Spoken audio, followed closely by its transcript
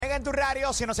Mega en tu radio,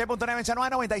 106.9 en San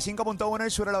Juan, 95.1 en el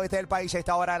sur del oeste del país. A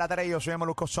esta hora de la tarde, yo soy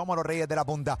Molusco, somos los reyes de la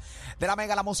punta de la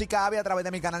Mega, la música ave a través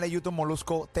de mi canal de YouTube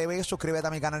Molusco TV. Suscríbete a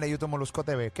mi canal de YouTube Molusco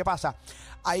TV. ¿Qué pasa?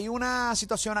 Hay una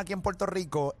situación aquí en Puerto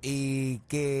Rico y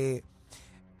que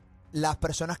las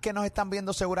personas que nos están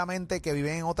viendo seguramente que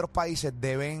viven en otros países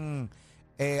deben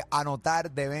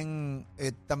anotar, deben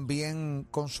también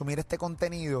consumir este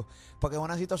contenido, porque es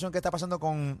una situación que está pasando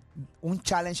con un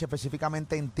challenge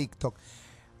específicamente en TikTok.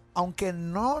 Aunque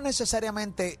no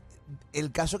necesariamente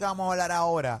el caso que vamos a hablar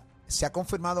ahora se ha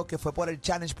confirmado que fue por el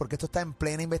challenge, porque esto está en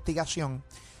plena investigación.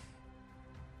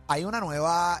 Hay una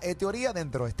nueva teoría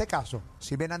dentro de este caso.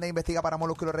 Sylvia Hernandez investiga para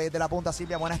Molusco y los Reyes de la Punta.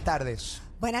 Silvia, buenas tardes.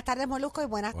 Buenas tardes, Molusco, y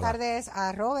buenas tardes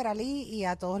a Robert, a Lee y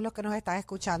a todos los que nos están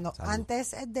escuchando. Salud.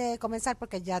 Antes de comenzar,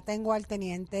 porque ya tengo al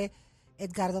teniente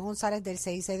Edgardo González del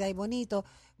 6 de Ay Bonito,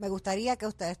 me gustaría que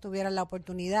ustedes tuvieran la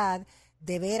oportunidad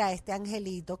de ver a este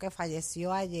angelito que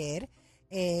falleció ayer,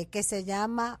 que se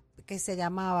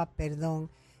llamaba,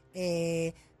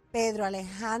 Pedro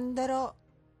Alejandro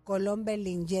Colón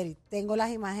Berlingeri. Tengo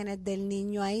las imágenes del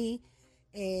niño ahí.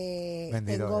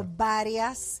 Tengo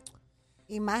varias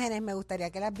imágenes, me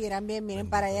gustaría que las vieran bien. Miren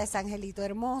para allá ese angelito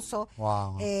hermoso.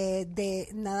 Wow. De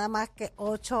nada más que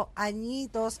 8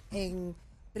 añitos en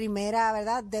primera,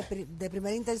 ¿verdad? De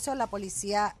primera intención, la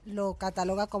policía lo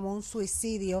cataloga como un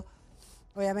suicidio.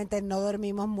 Obviamente no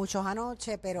dormimos muchos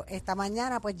anoche, pero esta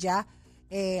mañana pues ya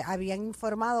habían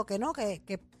informado que no,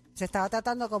 que se estaba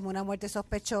tratando como una muerte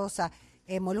sospechosa.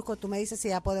 Molusco, tú me dices si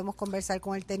ya podemos conversar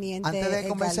con el teniente. Antes de Edgardo.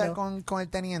 conversar con el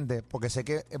teniente, porque sé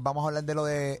que vamos a hablar de lo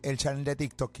del challenge de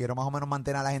TikTok, quiero más o menos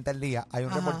mantener a la gente al día. Hay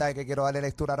un reportaje que quiero darle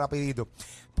lectura rapidito,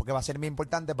 porque va a ser muy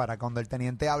importante para cuando el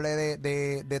teniente hable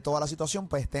de toda la situación,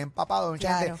 pues esté empapado.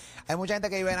 Hay mucha gente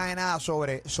que vive enajenada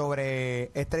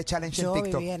sobre este challenge en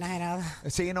TikTok. Yo viví enajenada.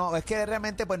 Sí, no, es que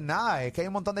realmente, pues nada, es que hay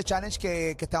un montón de challenges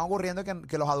que están ocurriendo,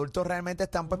 que los adultos realmente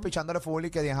están pues pichándole fútbol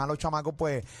y que dejan a los chamacos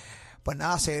pues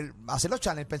nada, hacer los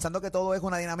challenges, pensando que todo es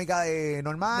una dinámica de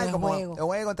normal, De como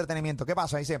juego, entretenimiento. ¿Qué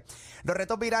pasa? Dice, los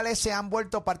retos virales se han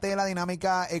vuelto parte de la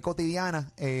dinámica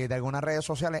cotidiana de algunas redes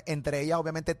sociales, entre ellas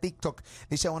obviamente TikTok.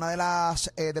 Dice, una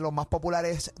de los más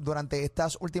populares durante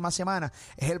estas últimas semanas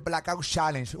es el Blackout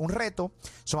Challenge, un reto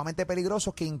sumamente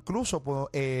peligroso que incluso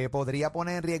podría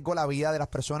poner en riesgo la vida de las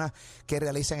personas que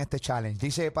realicen este challenge.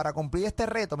 Dice, para cumplir este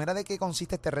reto, mira de qué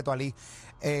consiste este reto, Ali,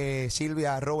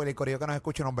 Silvia, Robert y Corillo que nos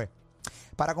escucha y nos ve.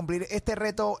 Para cumplir este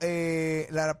reto,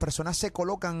 las personas se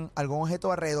colocan algún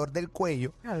objeto alrededor del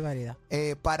cuello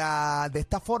para de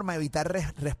esta forma evitar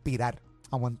respirar.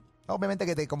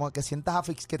 Obviamente como que sientas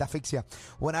que te asfixia.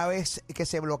 Una vez que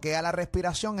se bloquea la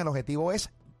respiración, el objetivo es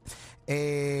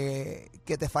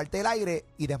que te falte el aire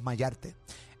y desmayarte.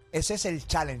 Ese es el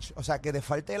challenge, o sea, que te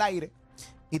falte el aire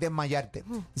y desmayarte.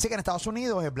 Dice que en Estados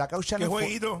Unidos el Blackout Challenge ¿Qué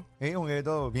jueguito? Un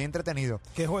jueguito bien entretenido.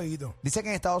 ¿Qué jueguito? Dice que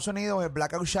en Estados Unidos el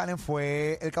Blackout Challenge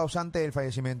fue el causante del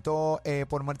fallecimiento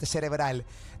por muerte cerebral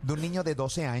de un niño de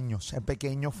 12 años. El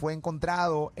pequeño fue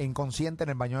encontrado inconsciente en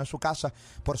el baño de su casa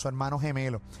por su hermano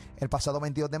gemelo el pasado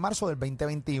 22 de marzo del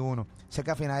 2021. Dice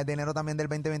que a finales de enero también del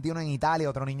 2021 en Italia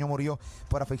otro niño murió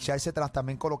por asfixiarse tras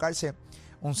también colocarse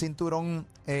un cinturón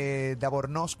de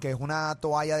albornoz, que es una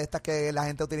toalla de estas que la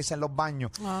gente utiliza en los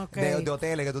baños de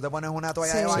hoteles, que tú te pones una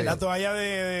toalla de baño. Sí, la toalla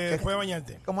de después de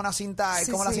bañarte. Como una cinta, es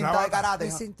como la cinta de karate.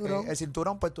 El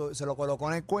cinturón, pues se lo colocó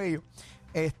en el cuello.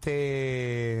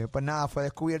 Pues nada, fue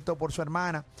descubierto por su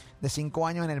hermana de 5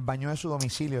 años en el baño de su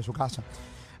domicilio, de su casa.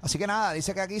 Así que nada,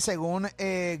 dice que aquí según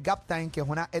Gaptime, que es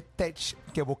una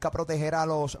EdTech que busca proteger a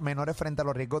los menores frente a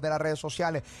los riesgos de las redes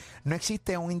sociales, no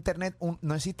existe en internet un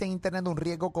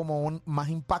riesgo como un más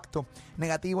impacto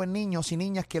negativo en niños y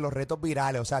niñas que los retos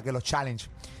virales, o sea, que los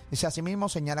challenges. Dice asimismo,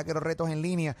 señala que los retos en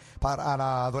línea para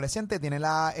la adolescente tienen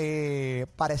la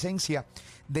parecencia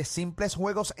de simples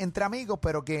juegos entre amigos,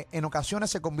 pero que en ocasiones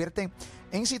se convierten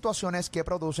en situaciones que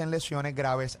producen lesiones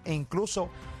graves e incluso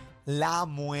la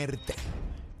muerte.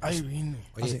 Ahí vine.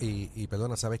 Oye, y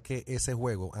perdona, ¿sabes que ese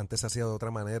juego antes se hacía de otra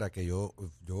manera? Que yo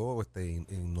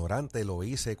ignorante lo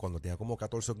hice cuando tenía como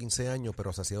 14 o 15 años,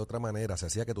 pero se hacía de otra manera. Se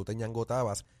hacía que tú te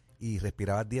ñangotabas y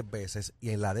respirabas 10 veces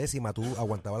y en la 10ª tú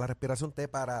aguantabas la respiración, te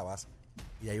parabas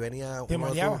y ahí venía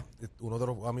uno de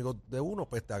los amigos de uno,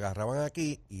 pues te agarraban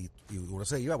aquí y uno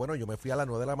se iba. Bueno, yo me fui a las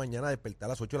 9 de la mañana a despertar a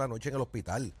las 8 de la noche en el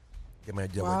hospital. Que me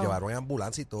llevaron en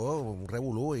ambulancia y todo, un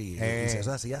revolú, y se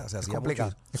hacía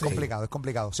complicado, mucho. Es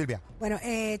complicado. Silvia. Bueno,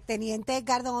 teniente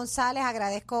Edgardo González,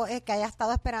 agradezco que haya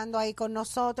estado esperando ahí con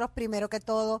nosotros. Primero que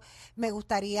todo, me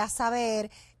gustaría saber,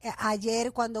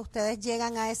 ayer cuando ustedes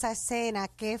llegan a esa escena,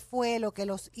 ¿qué fue lo que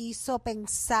los hizo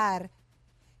pensar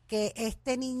que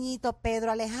este niñito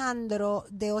Pedro Alejandro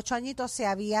de 8 añitos se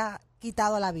había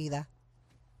quitado la vida?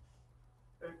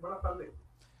 Buenas tardes.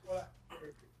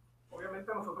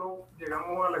 Obviamente nosotros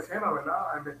llegamos a la escena,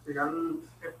 ¿verdad? A investigar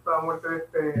esta muerte de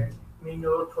este niño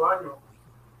de 8 años.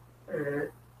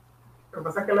 Lo que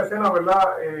pasa es que la escena, ¿verdad?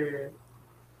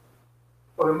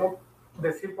 Podemos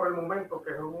decir por el momento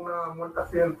que es una muerte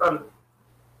accidental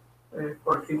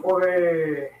por el tipo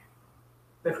de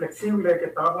flexible que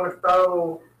estaba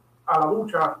conectado a la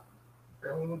ducha.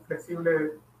 Es un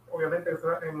flexible, obviamente,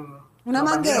 en ¿Una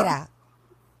manguera?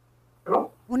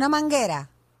 ¿No? ¿Una manguera?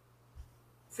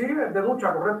 Sí, de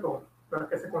ducha, correcto. Pero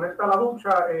que se conecta a la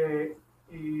ducha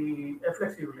y es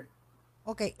flexible.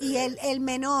 Ok, y el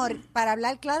menor, para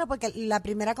hablar claro, porque la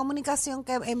primera comunicación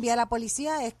que envía la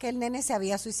policía es que el nene se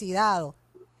había suicidado.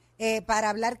 Para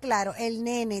hablar claro, el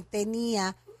nene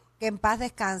tenía, que en paz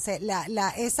descanse,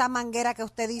 esa manguera que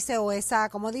usted dice, o esa,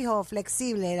 ¿cómo dijo?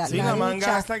 Flexible. Sí, la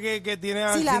manga hasta que tiene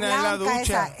al sí, la final blanca la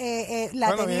ducha. esa, la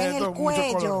Bueno, tenía en viene el muchos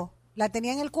cuello. colores. ¿La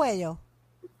tenía en el cuello?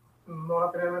 No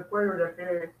la tenía en el cuello, ya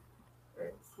que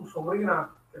su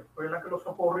sobrina, que fue la que lo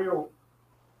socorrió,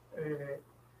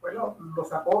 bueno, lo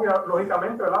sacó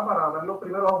lógicamente, ¿verdad? Para dar los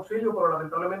primeros auxilios, pero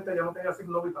lamentablemente ya no tenía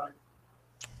signos vitales.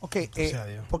 Ok, Gracias a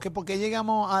Dios. ¿por qué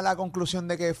llegamos a la conclusión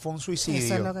de que fue un suicidio?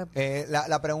 Eso es lo que-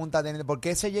 La pregunta, ¿por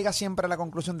qué se llega siempre a la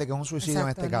conclusión de que es un suicidio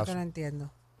Exacto, en este es lo que caso? no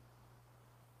entiendo.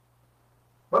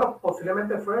 Bueno,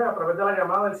 posiblemente fue a través de la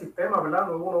llamada del sistema, ¿verdad?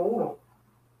 911,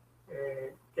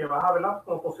 que baja, ¿verdad?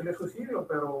 Como posible suicidio,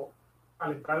 pero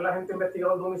al entrar la gente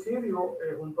investigando el domicilio,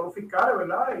 junto a los fiscales,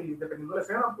 ¿verdad? Y dependiendo de la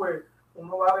escena, pues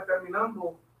uno va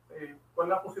determinando cuál es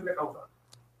la posible causa.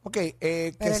 Ok,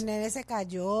 Pero el nene se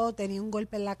cayó, tenía un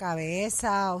golpe en la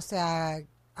cabeza, o sea,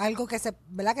 algo que se,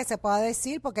 ¿verdad? Que se pueda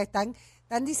decir, porque están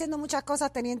diciendo muchas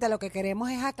cosas, teniente. Lo que queremos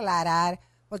es aclarar,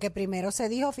 porque primero se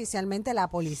dijo oficialmente, la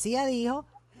policía dijo,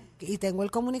 y tengo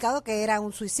el comunicado que era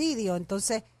un suicidio,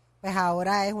 entonces, pues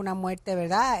ahora es una muerte,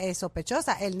 ¿verdad? Es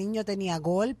sospechosa. El niño tenía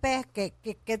golpes,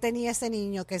 ¿qué tenía ese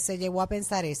niño que se llevó a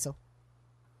pensar eso?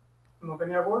 No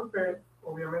tenía golpe,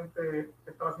 obviamente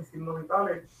estaba sin signos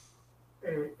vitales.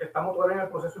 Estamos todavía en el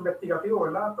proceso investigativo,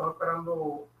 ¿verdad? Estamos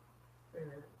esperando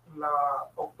la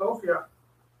autopsia.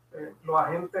 Los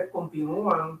agentes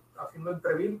continúan haciendo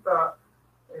entrevistas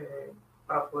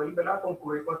para poder, ¿verdad?,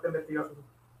 concluir con esta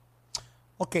investigación.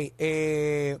 Ok,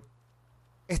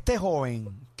 este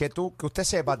joven, que usted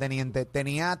sepa, teniente,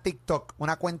 tenía TikTok,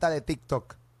 una cuenta de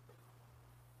TikTok.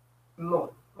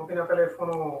 No tenía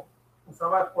teléfono,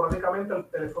 usaba esporádicamente el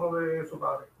teléfono de su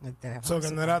padre. El teléfono Eso de que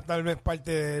su no era tal vez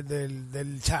parte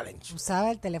del challenge. Usaba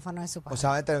el teléfono de su padre.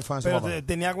 Usaba el teléfono de su Pero papá.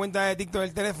 tenía cuenta de TikTok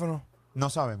del teléfono. No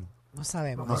sabemos. No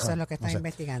sabemos, No eso sé, es lo que no están sé.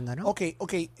 investigando, ¿no? Ok,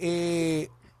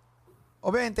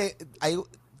 obviamente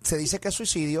se dice que es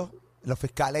suicidio. Los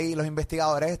fiscales y los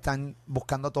investigadores están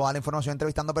buscando toda la información,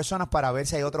 entrevistando personas para ver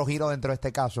si hay otro giro dentro de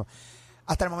este caso.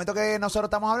 Hasta el momento que nosotros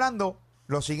estamos hablando,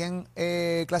 lo siguen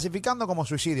clasificando como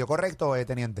suicidio, ¿correcto,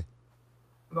 teniente?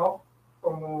 No,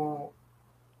 como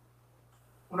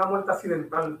una muerte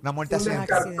accidental. Una muerte sin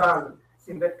accidental.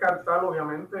 Sin descartar,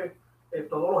 obviamente,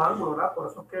 todos los ángulos, ¿verdad? Por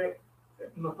eso es que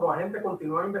nuestro agente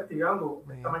continúa investigando.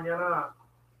 Bien. Esta mañana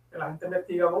el agente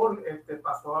investigador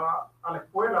pasó a la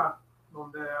escuela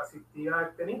donde asistía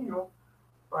este niño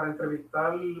para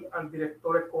entrevistar al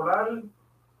director escolar,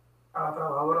 a la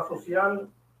trabajadora social,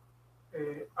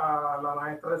 a la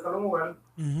maestra de salón hogar,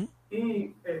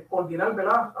 y coordinar,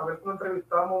 ¿verdad? A ver cómo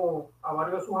entrevistamos a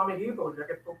varios de sus amiguitos, ya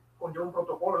que esto conlleva un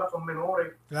protocolo, ¿verdad? Son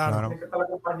menores, Claro. tienen que estar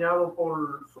acompañados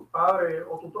por su padre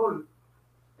o tutor,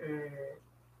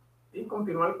 y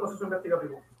continuar el proceso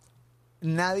investigativo.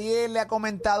 Nadie le ha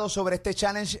comentado sobre este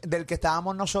challenge del que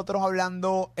estábamos nosotros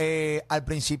hablando al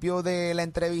principio de la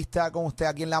entrevista con usted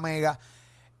aquí en La Mega,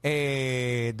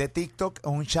 de TikTok.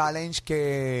 Un challenge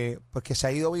que se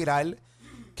ha ido viral,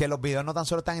 que los videos no tan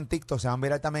solo están en TikTok, se van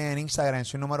viral también en Instagram, en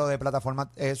su número de plataformas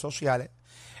sociales.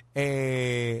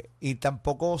 Y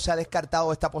tampoco se ha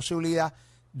descartado esta posibilidad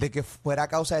de que fuera a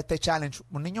causa de este challenge.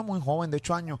 Un niño muy joven, de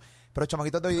 8 años, pero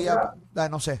chamaquitos de hoy día,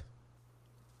 no sé.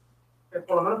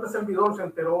 Por lo menos este servidor se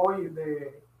enteró hoy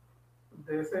de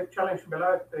ese challenge,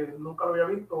 ¿verdad? Nunca lo había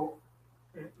visto,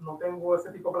 no tengo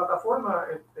ese tipo de plataforma,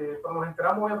 pero nos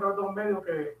enteramos hoy a través de los medios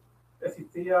que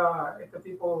existía este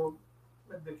tipo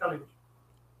de challenge.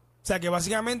 O sea que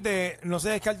básicamente no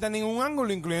se descarta ningún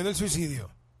ángulo, incluyendo el suicidio.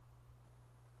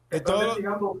 Estoy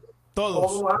investigando todos.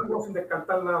 todos los ángulos sin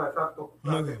descartar nada, exacto.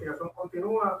 La Muy bien. investigación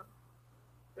continúa.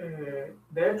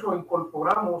 De hecho,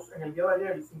 incorporamos en el día de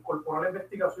ayer, se incorporó a la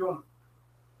investigación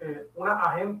una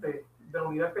agente de la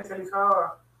unidad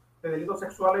especializada de delitos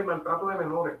sexuales y maltrato de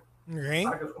menores, Ok.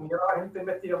 para que se uniera la gente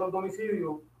investigador de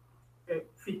homicidio,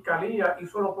 Fiscalía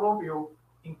hizo lo propio,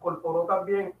 incorporó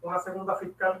también una segunda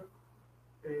fiscal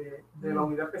de la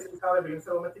Unidad Especializada de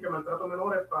Violencia Doméstica y Maltrato a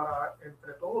Menores para,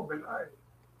 entre todos, ¿verdad?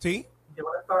 Sí.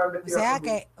 Llevar esta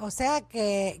investigación. O sea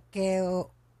que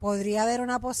podría haber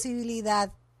una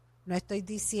posibilidad, no estoy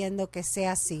diciendo que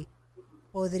sea así,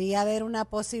 podría haber una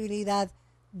posibilidad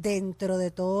dentro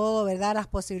de todo, ¿verdad? Las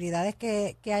posibilidades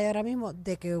que hay ahora mismo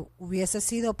de que hubiese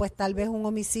sido pues tal vez un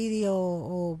homicidio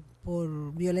o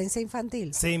por violencia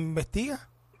infantil. ¿Se investiga?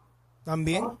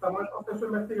 ¿También? No, estamos en el proceso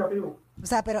investigativo. O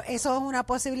sea, pero eso es una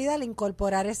posibilidad, el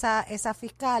incorporar esas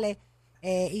fiscales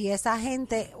y esa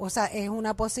gente, o sea, es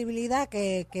una posibilidad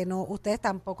que no ustedes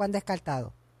tampoco han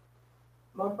descartado.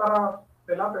 No es para,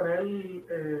 ¿verdad?,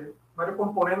 tener varios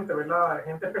componentes, ¿verdad?,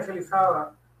 gente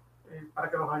especializada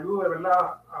para que nos ayude,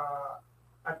 ¿verdad?,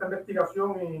 a esta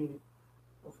investigación y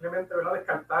posiblemente, ¿verdad?,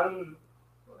 descartar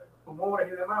tumores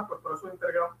y demás. Pues por eso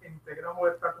integramos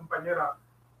esta compañera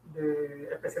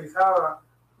especializada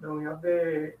de la unidad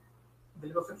de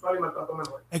delito sexual y maltrato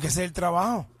menor. Es que ese es el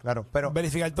trabajo. Claro, pero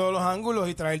Verificar todos los ángulos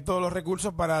y traer todos los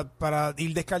recursos para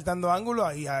ir descartando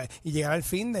ángulos y llegar al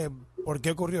fin de por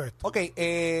qué ocurrió esto. ok,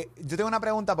 yo tengo una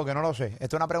pregunta porque no lo sé.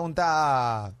 Esto es una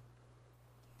pregunta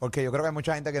porque yo creo que hay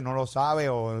mucha gente que no lo sabe.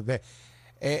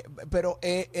 Pero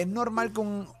es normal que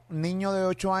un niño de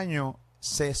 8 años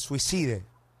se suicide.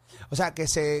 O sea, que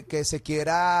se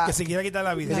quiera... Que se quiera quitar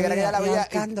la que vida. se quiera quitar la y vida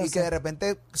ahorcándose. y que de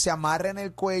repente se amarre en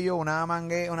el cuello una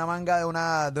manga de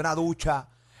una ducha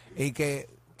y que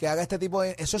haga este tipo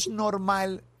de... Eso es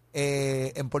normal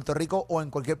en Puerto Rico o en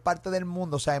cualquier parte del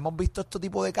mundo. O sea, hemos visto este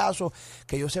tipo de casos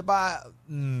que yo sepa,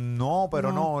 no,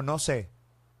 pero no sé.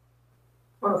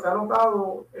 Bueno, se ha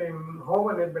notado en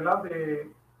jóvenes, ¿verdad?,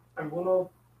 de algunos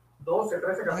 12,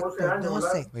 13, 14 años,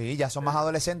 ¿verdad?, Y ya son más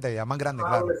adolescentes, ya más grandes,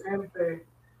 más claro. adolescentes.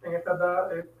 En esta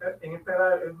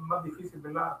edad es más difícil,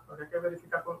 ¿verdad? Habría que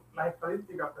verificar con las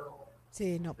estadísticas, pero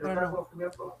Sí, no, yo pero no.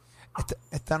 conocimiento.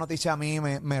 Esta noticia a mí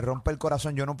me rompe el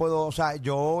corazón. Yo no puedo, o sea,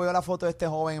 yo veo la foto de este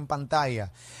joven en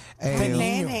pantalla. Este Un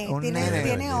niño, nene, un tiene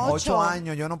nene, 8 8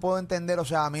 años. Yo no puedo entender, o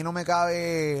sea, a mí no me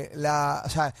cabe o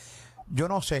sea, yo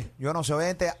no sé,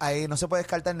 obviamente ahí no se puede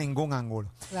descartar ningún ángulo.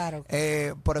 Claro.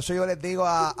 Por eso yo les digo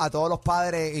a todos los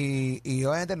padres, y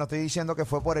obviamente no estoy diciendo que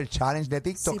fue por el challenge de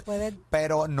TikTok, Sí puede-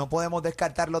 pero no podemos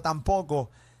descartarlo tampoco.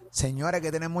 Señores, hay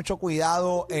que tener mucho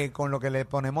cuidado con lo que le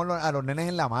ponemos a los nenes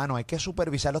en la mano. Hay que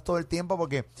supervisarlos todo el tiempo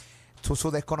porque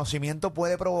su desconocimiento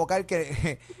puede provocar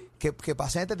que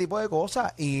pasen este tipo de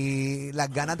cosas. Y las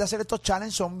ganas de hacer estos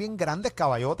challenges son bien grandes,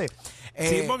 caballote.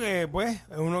 Sí, porque pues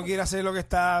uno quiere hacer lo que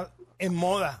está en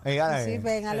moda. Sí,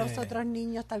 ven a los otros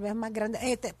niños tal vez más grandes.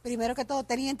 Primero que todo,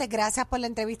 teniente, gracias por la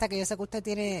entrevista, que yo sé que usted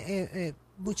tiene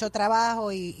mucho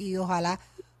trabajo y ojalá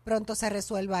pronto se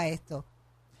resuelva esto.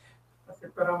 Así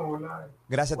esperamos, ¿verdad?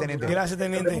 Gracias, teniente. Gracias,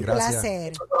 teniente. Un Gracias.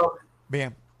 placer.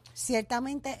 Bien.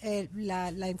 Ciertamente,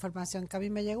 la información que a mí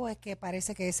me llegó es que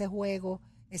parece que ese juego,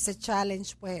 ese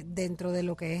challenge, pues dentro de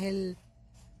lo que es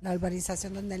la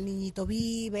urbanización donde el niñito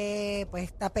vive, pues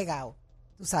está pegado.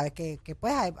 Tú sabes que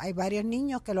pues hay varios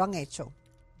niños que lo han hecho.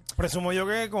 Presumo yo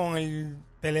que con el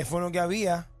teléfono que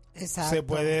había, Exacto. se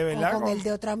puede, ¿verdad? O con el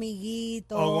de otro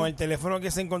amiguito. O con el teléfono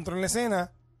que se encontró en la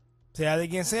escena, sea de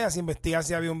quien sea, se investiga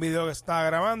si había un video que se estaba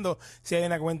grabando, si hay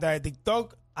una cuenta de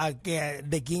TikTok,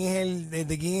 de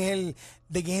quién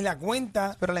es la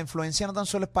cuenta. Pero la influencia no tan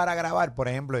solo es para grabar, por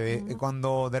ejemplo,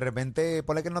 cuando de repente,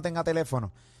 ponle que él no tenga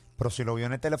teléfono, pero si lo vio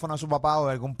en el teléfono de su papá o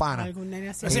de algún pana. Algún nene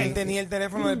así. O sea, él tenía el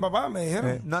teléfono del papá, me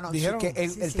dijeron. No, Dijeron. sí, que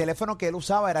el teléfono que él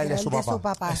usaba era el Era de su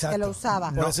papá. Exacto. que lo usaba.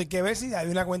 Por eso hay que ver si hay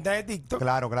una cuenta de TikTok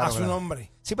Claro, a su claro.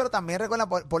 nombre. Sí, pero también recuerda,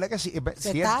 ponle que sí,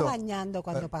 Se cierto. estaba bañando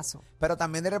cuando pasó. Pero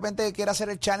también de repente quiere hacer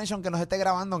el challenge aunque no se esté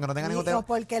grabando, aunque no tenga ningún O teléfono.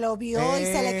 porque lo vio y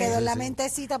se le quedó en la Sí.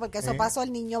 mentecita, porque eso pasó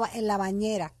el niño en la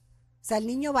bañera. O sea, el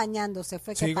niño bañándose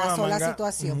fue que Sí, con pasó la manga.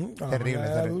 situación. Ujú, con Terrible, la manga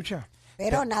de la terrible. ducha.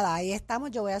 Pero nada, ahí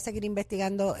estamos. Yo voy a seguir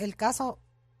investigando el caso,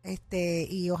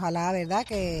 y ojalá, verdad,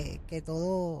 que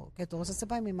todo se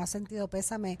sepa. En mi más sentido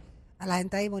pésame a la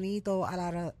gente ahí bonito, a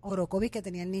la Orocovis que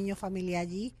tenía el niño familia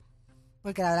allí,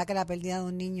 porque la verdad que la pérdida de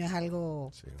un niño es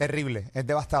algo. Terrible, es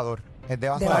devastador. Es Para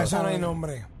devastador. eso no hay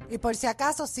nombre. Y por si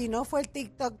acaso, si no fue el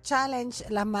TikTok Challenge,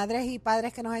 las madres y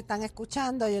padres que nos están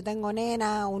escuchando, yo tengo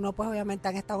nena, uno pues obviamente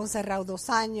han estado encerrados 2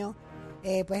 años,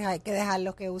 pues hay que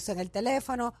dejarlos que usen el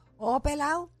teléfono. Ojo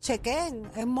pelado, chequen,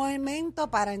 es momento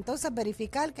para entonces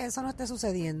verificar que eso no esté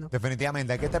sucediendo.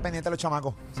 Definitivamente, hay que estar pendiente de los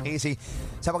chamacos. Sí, sí.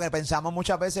 O sea, porque pensamos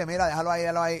muchas veces, mira, déjalo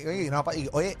ahí.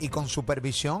 Oye, y con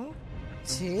supervisión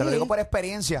Sí. Te lo digo por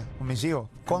experiencia con mis hijos.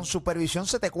 Con supervisión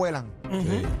se te cuelan.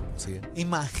 Sí, sí.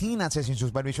 Imagínate sin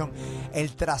supervisión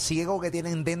el trasiego que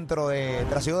tienen dentro de...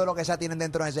 Trasiego de lo que sea tienen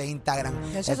dentro de ese Instagram.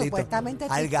 De hecho, el TikTok. supuestamente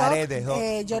Al TikTok, garete,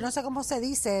 ¿no? yo no sé cómo se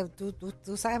dice,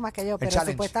 tú sabes más que yo, pero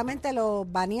challenge. supuestamente lo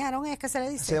banearon, es que se le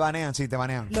dice. Se banean, sí, te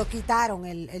banean. Lo quitaron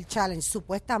el challenge,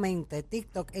 supuestamente.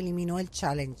 TikTok eliminó el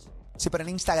challenge. Sí, pero en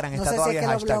Instagram No está sé si todavía es el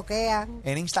que lo hashtag. bloquean.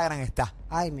 En Instagram está.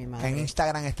 Ay, mi En madre.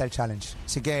 Instagram está el challenge.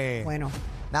 Así que... Bueno,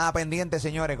 Nada pendiente,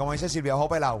 señores. Como dice Silvia, ojo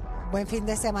pelado. buen fin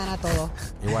de semana a todos.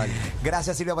 Igual.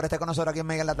 Gracias, Silvia, por estar con nosotros aquí en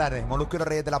Mega en la tarde. Molusco y los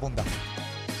Reyes de la Punta.